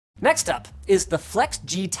Next up is the Flex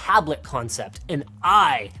G tablet concept, and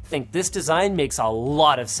I think this design makes a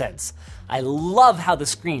lot of sense. I love how the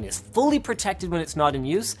screen is fully protected when it's not in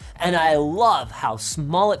use, and I love how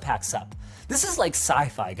small it packs up. This is like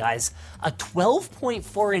sci-fi, guys. A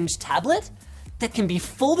 12.4-inch tablet that can be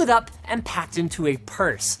folded up and packed into a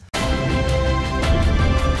purse.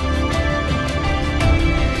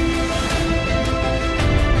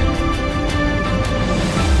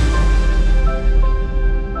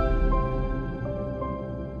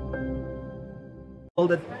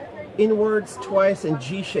 Fold it inwards twice in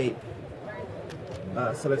G shape.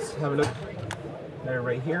 So let's have a look. There,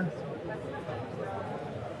 right here.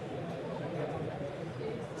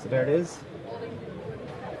 So there it is.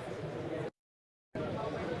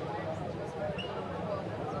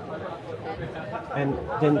 And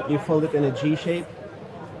then you fold it in a G shape.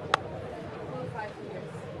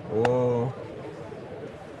 Whoa.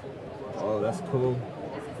 Oh, that's cool.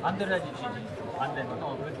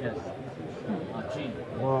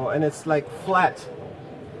 Whoa, and it's like flat.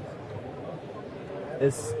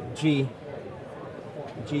 It's G.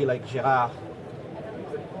 G like giraffe.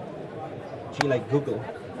 G like Google.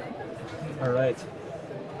 Alright.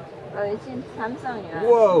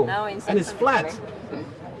 Whoa! And it's flat.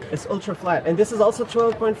 It's ultra flat. And this is also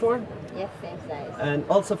 12.4? Yes, same size. And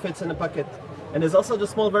also fits in a pocket. And there's also the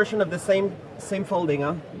small version of the same folding,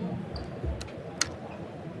 huh?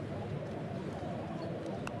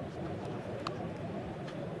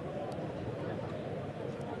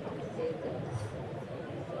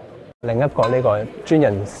另一個呢個專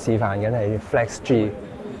人示範緊係 Flex G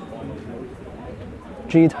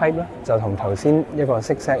Type 咧，就同頭先一個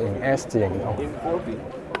色石型 S 字型唔同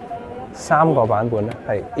，3個版本咧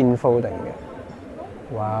係 infolding 嘅，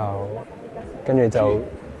哇！跟住就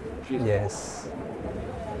yes，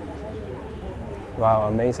 wow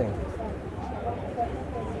amazing.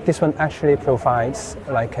 This one actually provides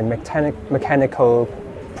like a mechanical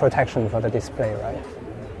protection for the display, right?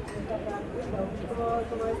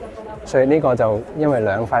 所以呢個就因為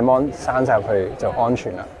兩塊 mon 閂晒入去就安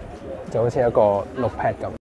全啦，就好似一個 notepad咁。